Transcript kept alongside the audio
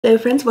Hello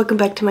friends, welcome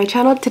back to my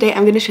channel. Today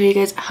I'm going to show you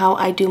guys how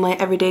I do my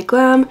everyday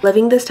glam.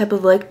 Loving this type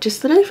of look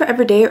just literally for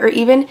every day or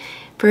even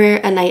for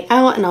a night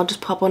out, and I'll just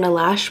pop on a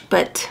lash,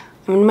 but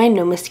I'm in my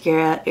no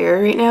mascara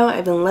era right now.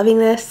 I've been loving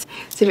this.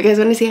 So if you guys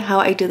want to see how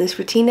I do this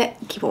routine,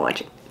 keep on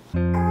watching.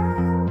 I'm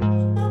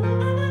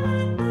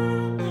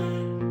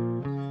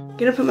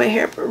gonna put my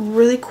hair up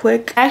really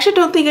quick. I actually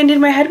don't think I need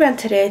my headband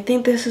today. I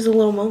think this is a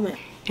little moment.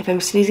 If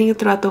I'm sneezing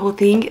throughout the whole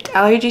thing, it's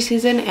allergy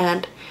season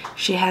and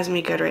she has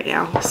me good right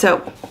now.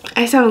 So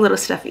I sound a little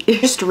stuffy.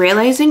 Just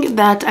realizing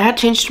that I had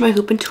changed my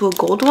hoop into a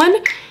gold one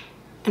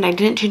and I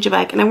didn't change it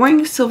back, and I'm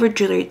wearing silver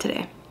jewelry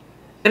today.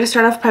 I'm gonna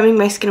start off priming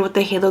my skin with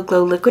the Halo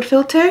Glow liquid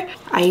filter.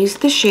 I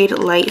used the shade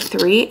Light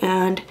 3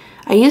 and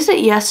I used it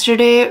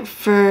yesterday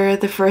for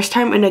the first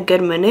time in a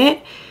good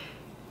minute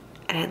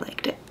and I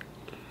liked it.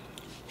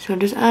 So I'm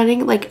just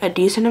adding like a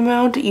decent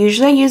amount.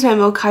 Usually I use my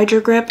Milk Hydro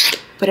Grip,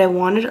 but I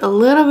wanted a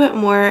little bit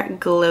more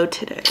glow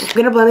today. I'm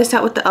gonna blend this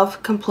out with the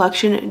e.l.f.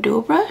 Complexion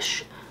Duo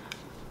Brush.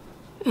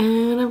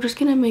 And I'm just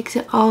gonna mix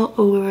it all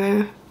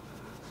over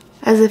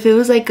as if it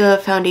was like a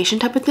foundation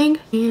type of thing.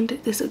 And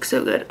this looks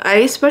so good. I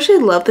especially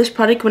love this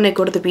product when I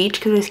go to the beach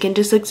because my skin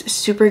just looks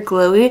super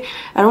glowy.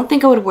 I don't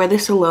think I would wear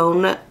this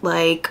alone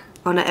like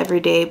on an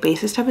everyday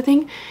basis type of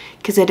thing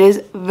because it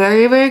is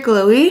very, very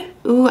glowy.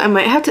 Ooh, I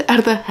might have to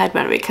add the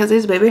headband because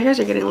these baby hairs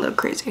are getting a little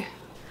crazy.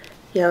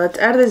 Yeah, let's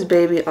add this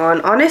baby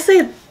on.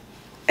 Honestly,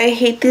 I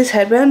hate these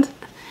headbands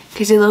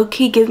because they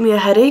low-key give me a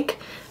headache.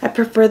 I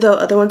prefer the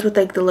other ones with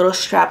like the little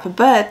strap,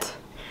 but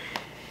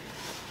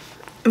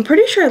I'm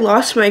pretty sure I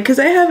lost mine because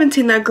I haven't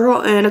seen that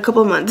girl in a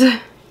couple of months.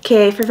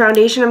 Okay, for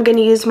foundation, I'm going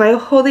to use my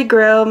Holy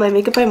Grail, my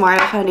Makeup by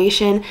Mario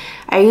foundation.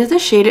 I use the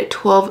shade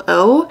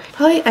 12O.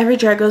 Probably every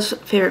drag girl's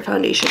favorite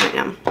foundation right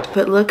now.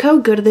 But look how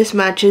good this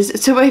matches.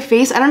 So my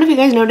face, I don't know if you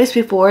guys noticed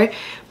before,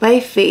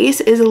 my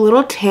face is a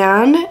little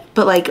tan,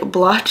 but like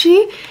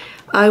blotchy.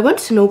 I went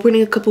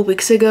snowboarding a couple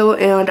weeks ago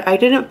and I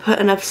didn't put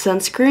enough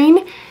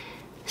sunscreen.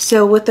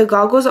 So with the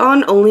goggles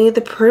on, only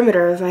the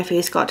perimeter of my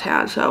face got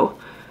tan. So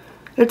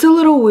it's a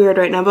little weird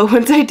right now, but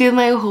once I do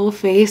my whole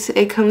face,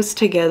 it comes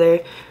together.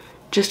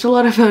 Just a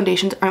lot of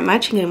foundations aren't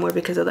matching anymore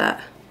because of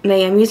that. And I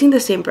am using the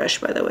same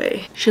brush, by the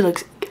way. She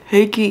looks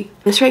cakey.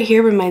 This right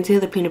here reminds me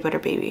of the Peanut Butter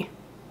Baby.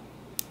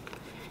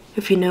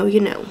 If you know,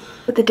 you know.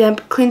 With the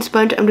damp, clean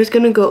sponge, I'm just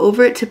going to go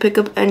over it to pick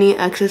up any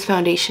excess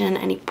foundation,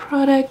 any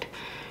product,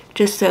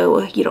 just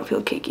so you don't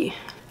feel cakey.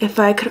 If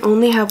I could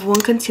only have one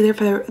concealer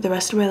for the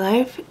rest of my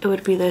life, it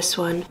would be this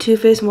one. Too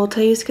Faced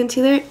Multi-Use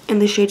Concealer in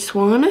the shade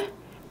Swan.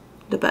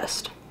 The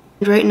best.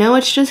 Right now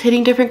it's just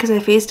hitting different because my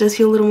face does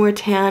feel a little more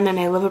tan and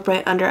I love a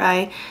bright under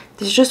eye.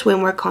 There's just way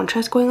more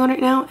contrast going on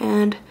right now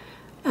and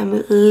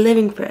I'm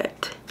living for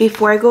it.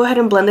 Before I go ahead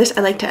and blend this,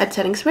 I like to add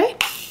setting spray.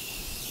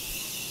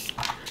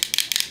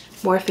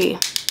 Morphe.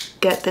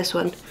 Get this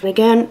one. And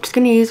again, just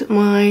gonna use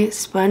my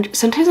sponge.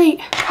 Sometimes I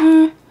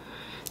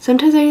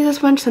use a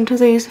sponge,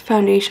 sometimes I use a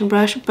foundation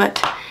brush,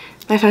 but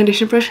my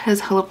foundation brush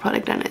has hella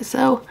product on it,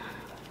 so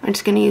I'm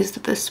just gonna use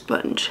the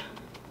sponge.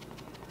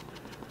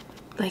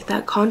 Like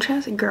that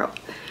contrast, girl,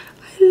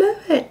 I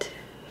love it.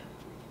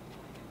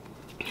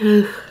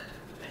 Ugh,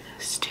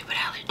 stupid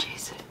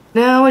allergies.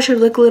 Now I should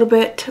look a little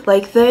bit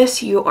like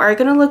this. You are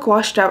gonna look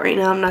washed out right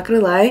now, I'm not gonna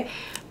lie,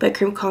 but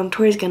cream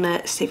contour is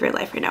gonna save your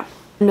life right now.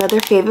 Another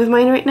fave of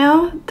mine right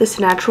now, the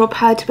Snatchural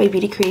Pads by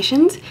Beauty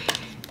Creations.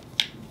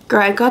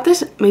 Girl, I got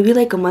this maybe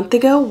like a month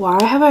ago.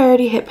 Why have I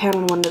already hit pan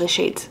on one of the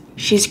shades?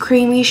 She's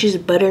creamy, she's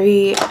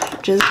buttery,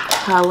 just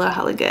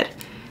hella good.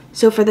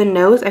 So for the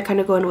nose, I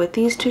kind of go in with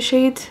these two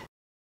shades.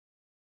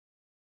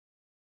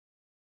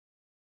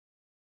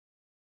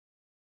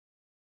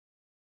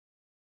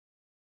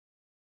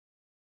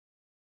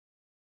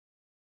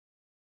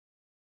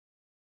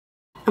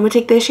 I'm gonna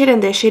take this shade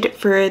and this shade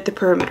for the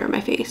perimeter of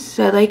my face.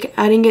 So I like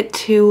adding it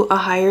to a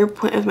higher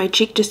point of my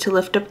cheek just to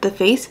lift up the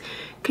face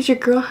because your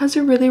girl has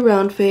a really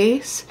round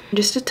face.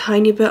 Just a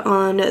tiny bit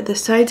on the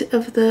sides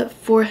of the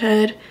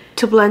forehead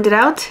to blend it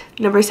out.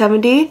 Number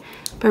 70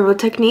 by Real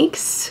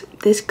Techniques.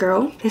 This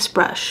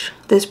brush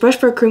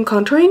for cream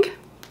contouring,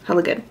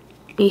 hella good.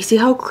 And you see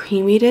how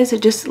creamy it is?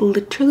 It just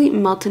literally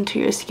melts into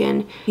your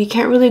skin. You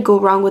can't really go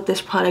wrong with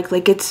this product.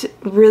 Like, it's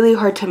really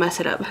hard to mess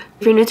it up.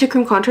 If you're new to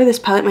cream contour, this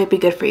palette might be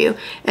good for you.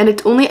 And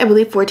it's only, I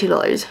believe,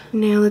 $14.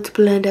 Now let's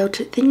blend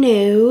out the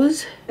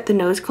nose. The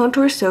nose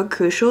contour is so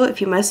crucial. If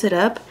you mess it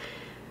up,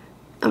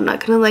 I'm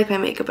not gonna like my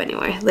makeup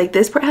anymore. Like,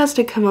 this part has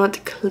to come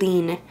out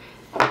clean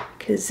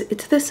because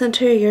it's the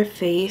center of your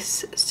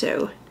face,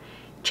 so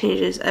it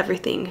changes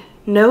everything.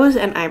 Nose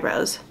and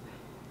eyebrows,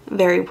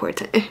 very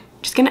important.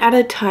 Just gonna add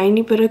a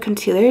tiny bit of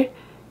concealer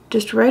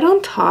just right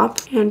on top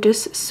and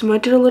just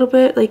smudge it a little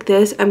bit like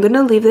this. I'm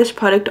gonna leave this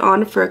product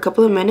on for a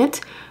couple of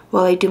minutes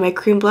while I do my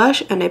cream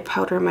blush and I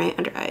powder my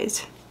under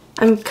eyes.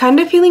 I'm kind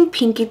of feeling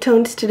pinky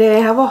tones today.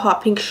 I have a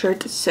hot pink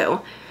shirt,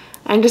 so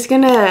I'm just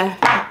gonna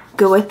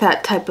go with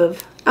that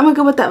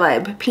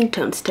vibe, pink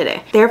tones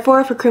today.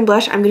 Therefore, for cream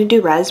blush, I'm gonna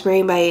do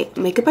Raspberry by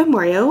Makeup by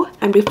Mario,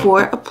 and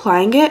before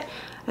applying it,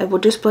 I will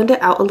just blend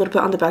it out a little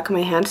bit on the back of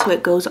my hand so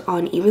it goes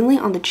on evenly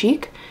on the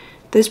cheek.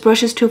 This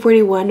brush is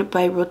 241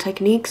 by Real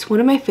Techniques, one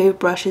of my favorite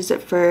brushes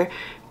for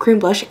cream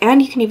blush,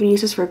 and you can even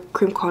use this for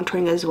cream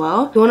contouring as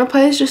well. You want to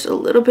apply this just a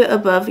little bit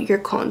above your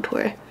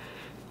contour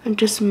and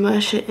just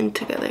mush it in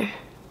together.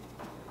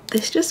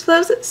 This just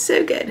flows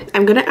so good.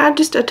 I'm gonna add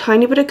just a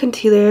tiny bit of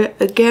concealer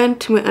again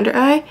to my under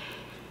eye,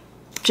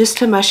 just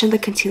to mush in the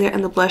concealer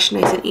and the blush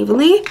nice and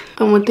evenly.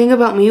 And one thing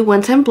about me,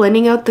 once I'm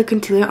blending out the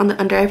concealer on the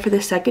under eye for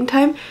the second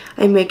time,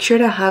 I make sure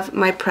to have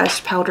my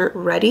pressed powder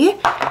ready.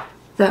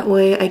 That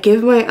way I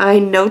give my eye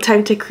no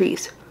time to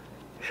crease.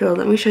 So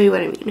let me show you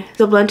what I mean.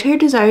 So blend to your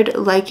desired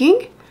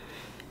liking,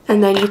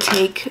 and then you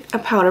take a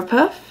powder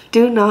puff.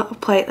 Do not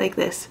apply it like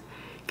this,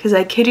 because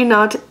I kid you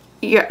not,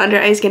 your under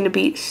eye is going to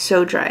be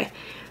so dry.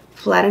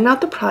 Flatten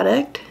out the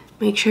product,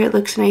 make sure it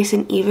looks nice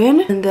and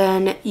even, and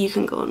then you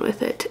can go in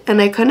with it. And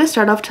I kind of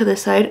start off to the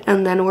side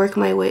and then work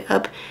my way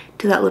up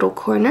to that little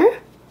corner.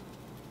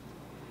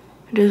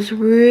 Just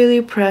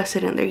really press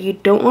it in there. You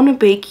don't want to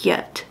bake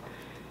yet.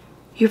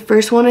 You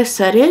first want to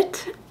set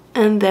it,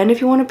 and then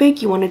if you want to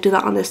bake, you want to do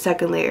that on the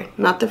second layer,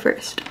 not the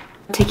first.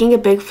 Taking a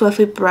big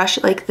fluffy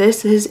brush like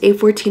this is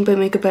A14 by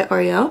Makeup by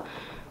L'Oreal.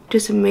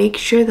 Just make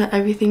sure that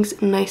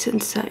everything's nice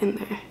and set in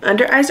there.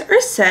 Under eyes are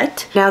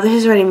set. Now this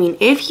is what I mean.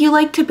 If you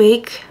like to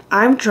bake,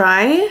 I'm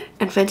dry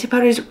and Fenty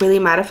powder is really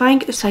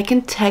mattifying, so I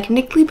can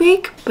technically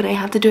bake, but I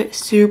have to do it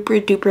super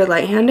duper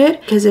light-handed,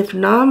 because if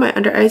not, my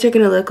under eyes are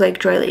gonna look like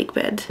dry lake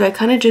bed. So I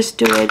kind of just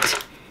do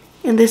it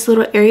in this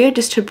little area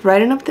just to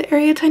brighten up the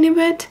area a tiny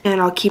bit, and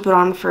I'll keep it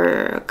on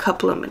for a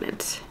couple of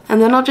minutes.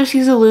 And then I'll just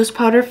use a loose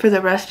powder for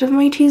the rest of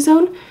my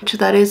T-zone, which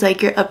that is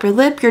like your upper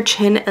lip, your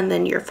chin, and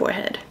then your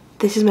forehead.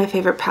 This is my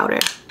favorite powder.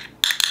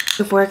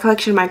 Sephora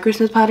Collection Micro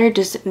Smooth powder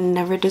just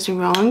never does me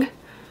wrong.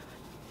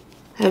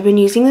 I've been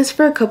using this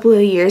for a couple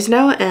of years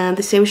now, and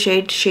the same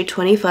shade, shade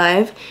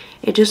 25.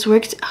 It just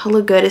works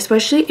hella good,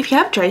 especially if you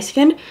have dry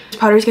skin. This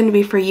powder is going to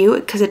be for you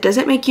because it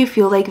doesn't make you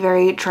feel like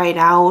very dried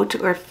out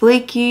or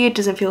flaky. It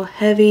doesn't feel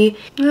heavy.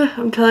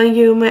 I'm telling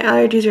you, my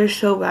allergies are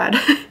so bad.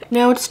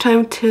 Now it's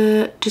time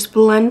to just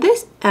blend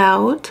this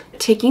out.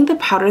 Taking the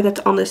powder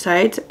that's on the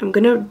sides, I'm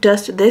going to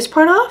dust this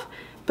part off,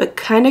 but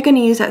kind of going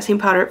to use that same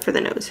powder for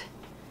the nose.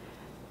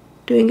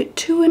 Doing it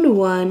 2 in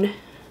 1.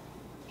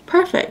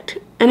 Perfect.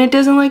 And it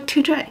doesn't look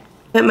too dry.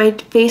 But my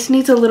face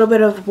needs a little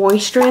bit of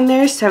moisture in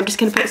there, so I'm just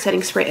going to put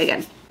setting spray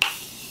again.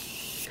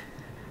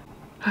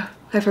 Oh,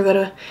 I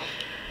forgot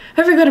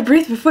to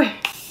breathe before.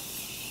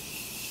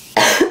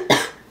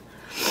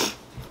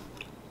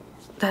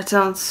 That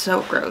sounds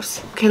so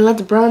gross. Okay,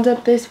 let's bronze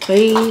up this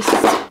face.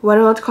 What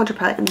about the contour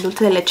palette in Dulce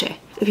de Leche?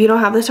 If you don't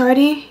have this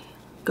already,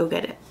 go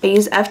get it. I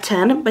use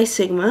F10 by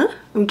Sigma.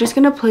 I'm just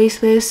gonna place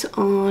this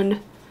on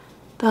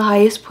the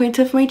highest point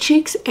of my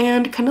cheeks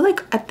and kind of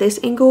like at this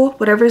angle.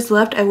 Whatever is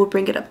left, I will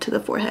bring it up to the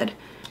forehead.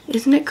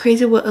 Isn't it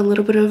crazy what a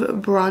little bit of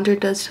bronzer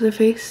does to the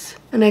face?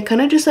 And I kind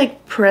of just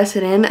like press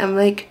it in. I'm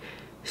like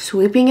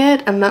sweeping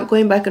it. I'm not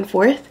going back and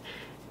forth.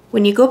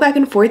 When you go back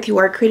and forth, you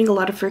are creating a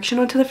lot of friction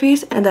onto the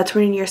face, and that's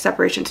when your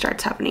separation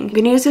starts happening. I'm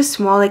gonna use this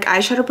small like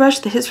eyeshadow brush.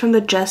 This is from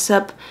the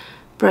Jessup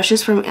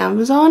brushes from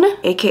Amazon,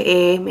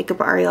 aka Makeup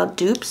by L'Oreal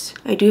dupes.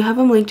 I do have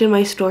them linked in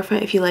my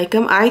storefront if you like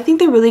them. I think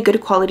they're really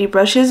good quality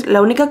brushes. La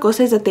única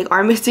cosa is that they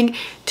are missing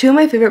 2 of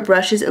my favorite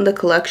brushes in the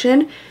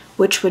collection,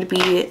 which would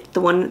be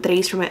the one that I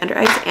use for my under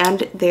eyes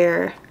and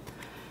their,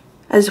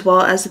 as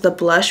well as the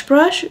blush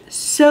brush.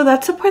 So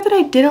that's the part that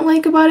I didn't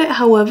like about it.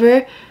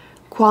 However,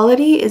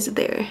 quality is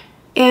there.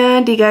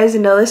 And you guys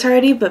know this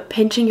already, but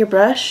pinching your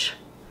brush,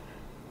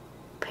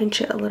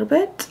 pinch it a little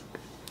bit.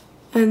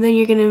 And then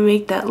you're gonna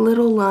make that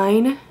little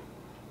line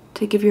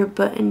to give your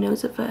button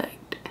nose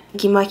effect.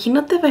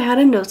 Imagínate if I had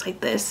a nose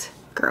like this,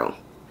 girl.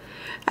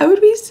 I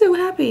would be so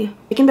happy.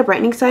 Taking the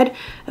brightening side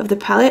of the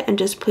palette and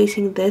just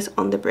placing this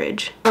on the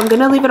bridge. I'm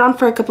gonna leave it on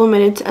for a couple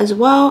minutes as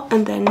well,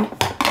 and then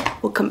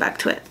we'll come back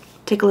to it.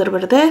 Take a little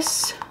bit of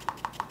this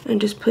and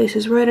just place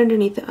this right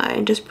underneath the eye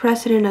and just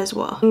press it in as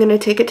well. I'm gonna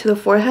take it to the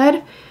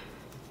forehead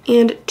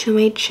and to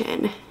my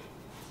chin.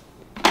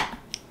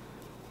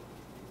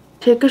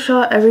 Take a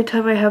shot every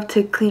time I have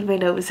to clean my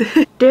nose.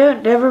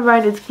 Dude, never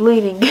mind, it's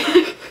bleeding.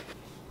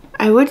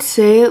 I would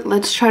say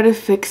let's try to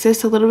fix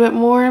this a little bit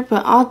more,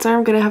 but odds are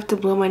I'm gonna have to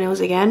blow my nose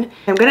again.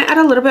 I'm gonna add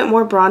a little bit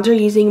more bronzer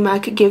using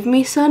MAC Give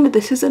Me Sun.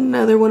 This is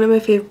another one of my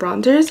favorite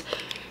bronzers.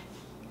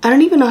 I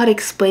don't even know how to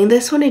explain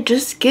this one. It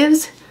just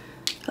gives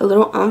a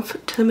little oomph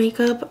to the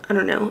makeup. I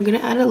don't know. I'm gonna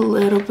add a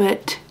little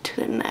bit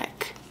to the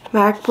neck.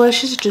 MAC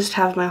blushes just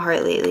have my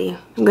heart lately.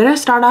 I'm gonna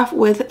start off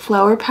with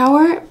Flower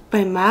Power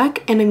by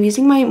MAC, and I'm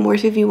using my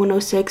Morphe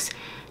V106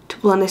 to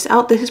blend this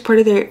out. This is part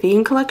of their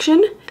vegan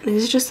collection.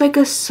 This is just like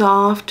a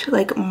soft,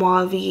 like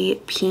mauve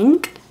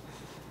pink.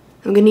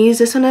 I'm gonna use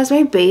this one as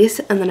my base,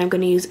 and then I'm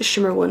gonna use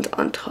shimmer ones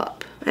on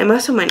top. I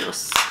messed up my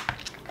nose.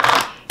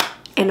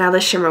 And now the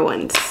shimmer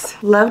ones.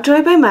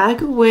 Lovejoy by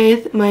MAC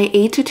with my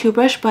A22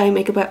 brush by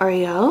Makeup by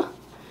L'Oreal.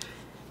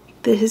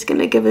 This is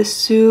gonna give a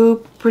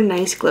super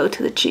nice glow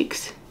to the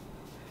cheeks.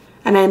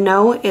 And I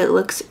know it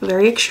looks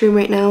very extreme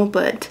right now,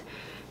 but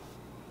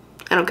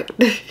I don't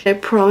care. I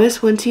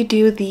promise once you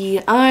do the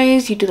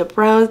eyes, you do the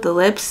brows, the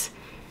lips,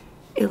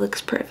 it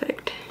looks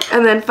perfect.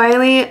 And then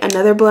finally,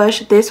 another blush.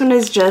 This one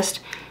is just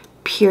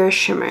pure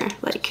shimmer.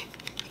 Like,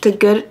 it's a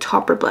good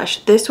topper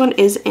blush. This one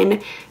is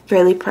in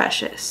Fairly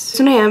Precious. This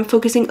one I am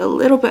focusing a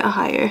little bit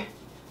higher.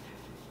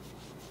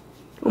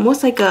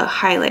 Almost like a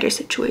highlighter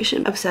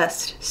situation.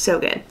 Obsessed. So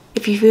good.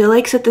 If you feel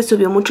like se te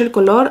subió mucho el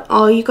color,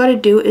 all you gotta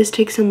do is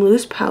take some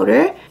loose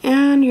powder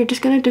and you're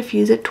just gonna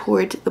diffuse it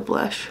towards the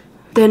blush.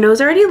 The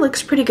nose already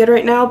looks pretty good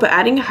right now, but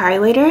adding a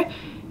highlighter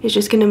is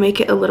just gonna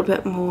make it a little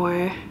bit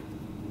more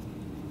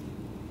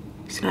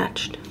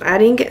snatched.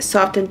 Adding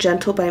Soft and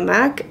Gentle by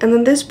MAC, and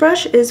then this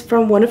brush is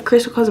from one of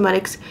Crystal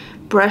Cosmetics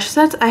brush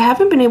sets. I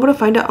haven't been able to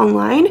find it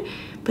online,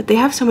 but they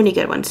have so many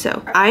good ones.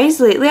 So eyes,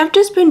 lately I've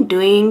just been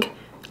doing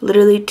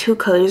literally 2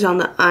 colors on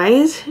the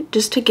eyes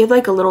just to give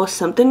like a little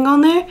something on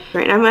there.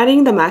 Right now I'm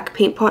adding the MAC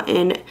paint pot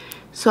in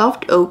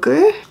Soft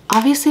Ochre.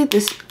 Obviously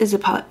this is the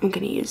palette I'm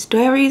gonna use. Do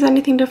I ever use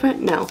anything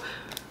different? No,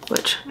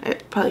 which I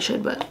probably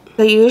should, but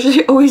I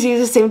usually always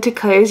use the same 2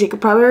 colors. You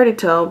could probably already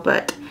tell,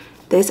 but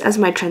this as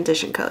my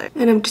transition color.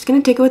 And I'm just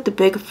gonna take it with the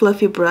big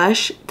fluffy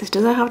brush. This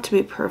doesn't have to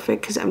be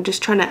perfect because I'm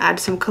just trying to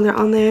add some color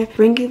on there.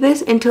 Bringing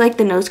this into like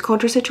the nose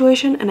contour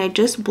situation, and I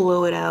just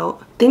blow it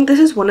out. I think this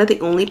is one of the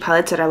only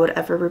palettes that I would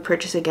ever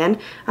repurchase again.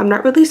 I'm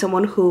not really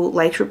someone who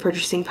likes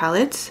repurchasing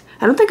palettes.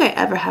 I don't think I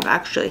ever have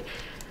actually.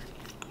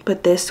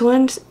 But this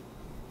one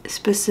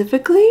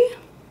specifically,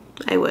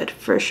 I would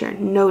for sure,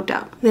 no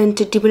doubt. Then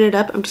to deepen it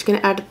up, I'm just gonna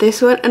add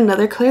this one,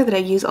 another color that I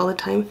use all the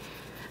time.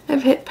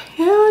 I've hit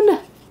pan.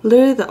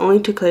 Literally the only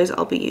 2 colors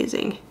I'll be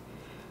using.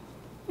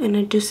 And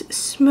I just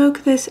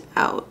smoke this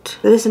out.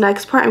 For this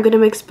next part, I'm going to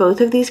mix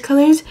both of these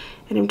colors,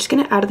 and I'm just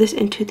going to add this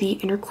into the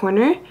inner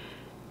corner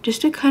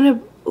just to kind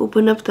of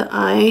open up the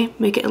eye,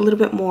 make it a little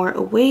bit more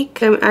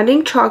awake. I'm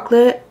adding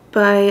Chocolate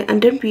by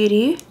Undone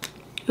Beauty.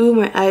 Ooh,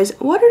 my eyes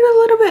watered a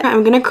little bit.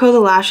 I'm going to curl the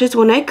lashes.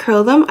 When I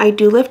curl them, I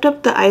do lift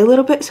up the eye a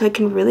little bit so I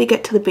can really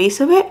get to the base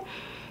of it.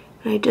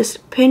 I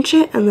just pinch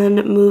it and then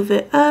move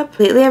it up.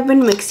 Lately I've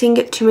been mixing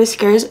 2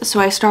 mascaras, so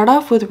I start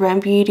off with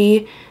Ram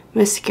Beauty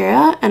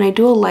mascara and I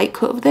do a light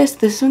coat of this.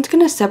 This one's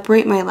gonna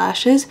separate my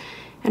lashes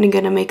and I'm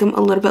gonna make them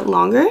a little bit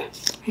longer.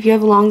 If you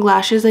have long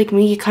lashes like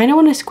me, you kind of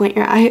want to squint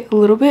your eye a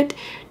little bit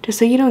just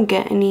so you don't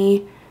get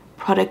any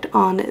product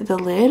on the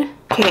lid.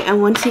 Okay,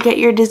 and once you get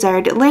your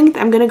desired length,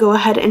 I'm gonna go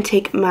ahead and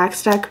take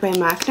Macstack by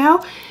MAC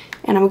now,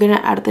 and I'm gonna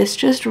add this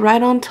just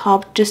right on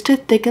top just to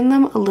thicken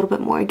them a little bit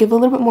more, give a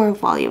little bit more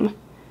volume.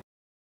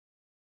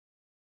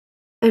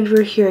 And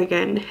we're here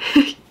again.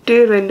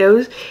 Dude, my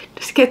nose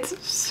just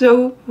gets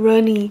so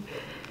runny.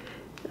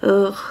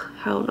 Ugh,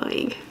 how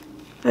annoying.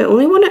 I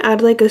only want to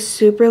add like a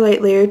super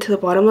light layer to the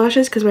bottom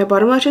lashes because my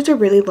bottom lashes are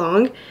really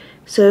long.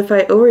 So if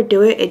I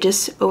overdo it, it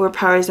just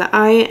overpowers the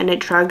eye and it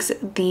drags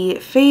the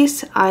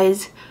face,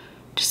 eyes,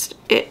 just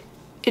it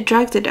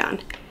drags it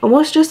down.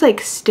 Almost just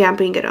like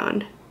stamping it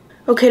on.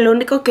 Okay, lo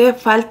único que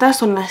falta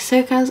son las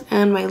cejas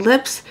and my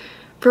lips.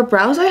 For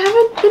brows, I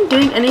haven't been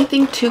doing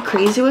anything too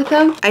crazy with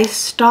them. I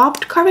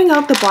stopped carving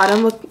out the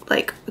bottom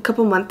like a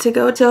couple months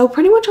ago. So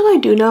pretty much all I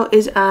do now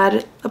is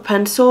add a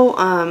pencil.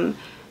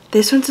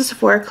 This one's the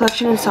Sephora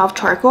collection in Soft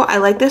Charcoal. I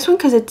like this one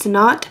because it's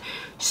not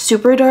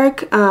super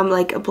dark,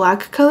 like a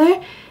black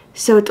color.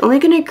 So it's only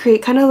going to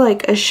create kind of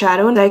like a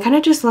shadow. And I kind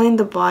of just line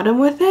the bottom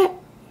with it.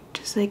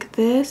 Just like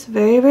this.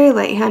 Very, very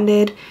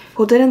light-handed.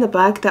 Hold it in the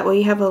back. That way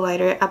you have a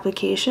lighter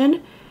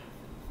application.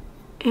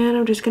 And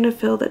I'm just going to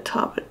fill the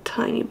top a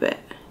tiny bit.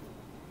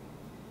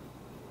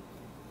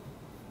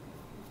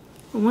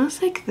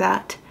 Almost like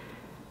that.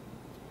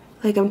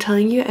 Like I'm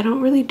telling you, I don't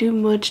really do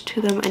much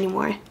to them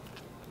anymore.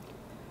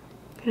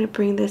 I'm going to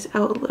bring this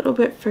out a little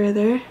bit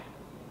further.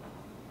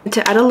 And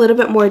to add a little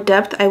bit more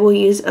depth, I will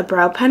use a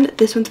brow pen.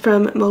 This one's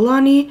from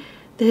Milani.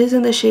 This is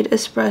in the shade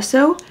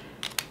Espresso.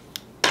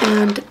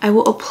 And I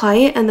will apply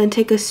it and then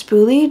take a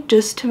spoolie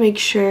just to make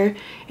sure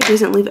it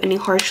doesn't leave any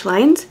harsh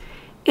lines.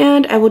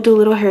 And I will do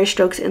little hair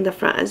strokes in the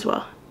front as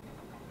well.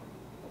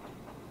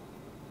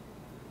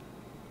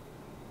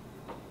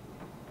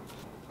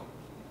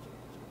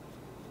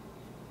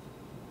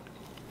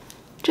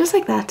 Just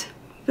like that.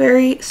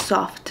 Very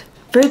soft.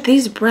 For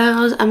these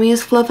brows, I'm going to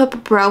use Fluff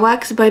Up Brow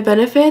Wax by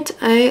Benefit.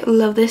 I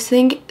love this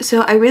thing.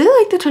 So I really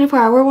like the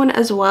 24-hour one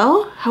as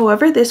well.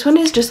 However, this one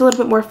is just a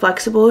little bit more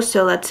flexible.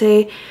 So let's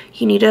say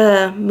you need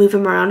to move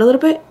them around a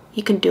little bit.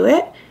 You can do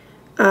it.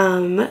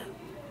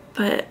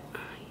 But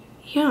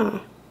yeah.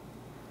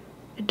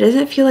 It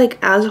doesn't feel like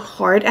as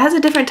hard. It has a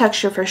different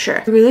texture for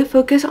sure. I really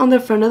focus on the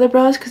front of the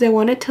brows because I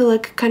want it to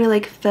look kind of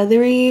like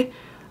feathery,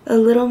 a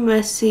little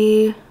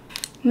messy.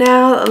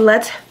 Now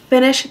let's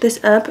finish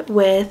this up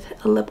with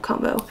a lip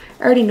combo.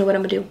 I already know what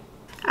I'm gonna do.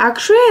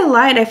 Actually, I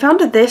lied. I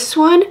found this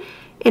one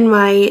in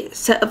my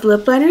set of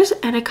lip liners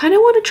and I kind of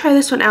want to try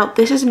this one out.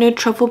 This is Nude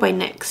Truffle by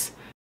NYX.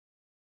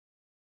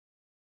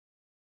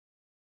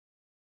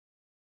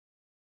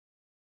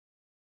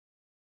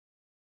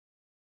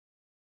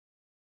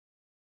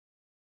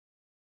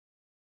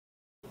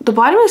 The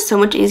bottom is so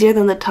much easier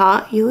than the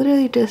top. You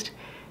literally just...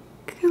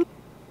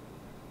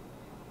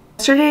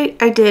 Yesterday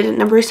I did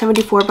number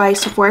 74 by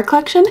Sephora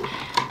collection.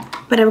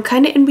 But I'm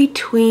kind of in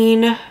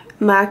between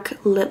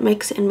MAC Lip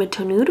Mix and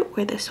Mid-Tone Nude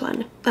or this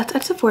one. Let's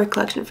add Sephora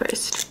collection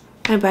first.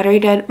 My battery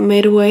died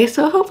midway,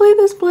 so hopefully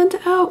this blends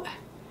out.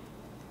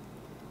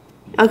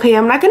 Okay,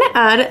 I'm not gonna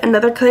add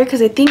another color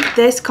because I think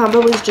this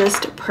combo was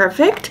just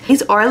perfect.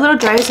 These are a little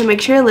dry, so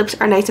make sure your lips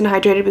are nice and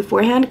hydrated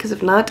beforehand, because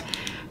if not,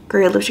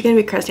 girl, your lips are gonna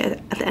be crusty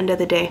at the end of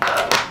the day.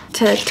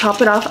 To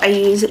top it off, I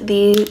use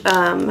the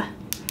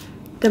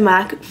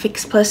MAC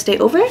Fix Plus Stay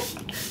Over.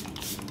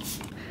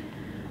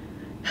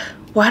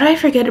 Why do I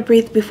forget to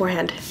breathe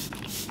beforehand?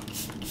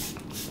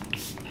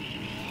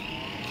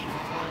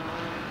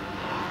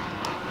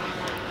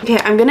 Okay,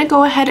 I'm gonna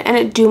go ahead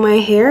and do my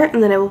hair,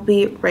 and then I will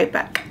be right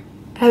back.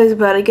 I was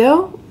about to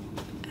go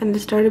and it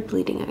started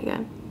bleeding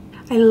again.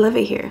 I love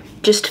it here.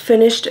 Just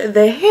finished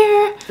the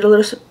hair. A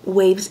little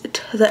waves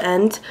to the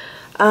end.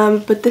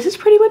 But this is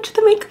pretty much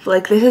the makeup.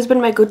 Like, this has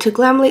been my go-to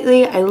glam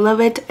lately. I love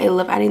it. I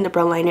love adding the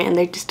brow liner in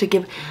there just to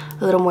give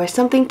a little more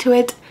something to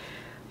it.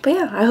 But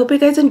yeah, I hope you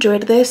guys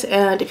enjoyed this.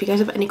 And if you guys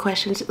have any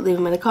questions, leave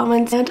them in the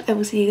comments. And I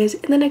will see you guys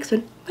in the next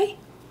one. Bye.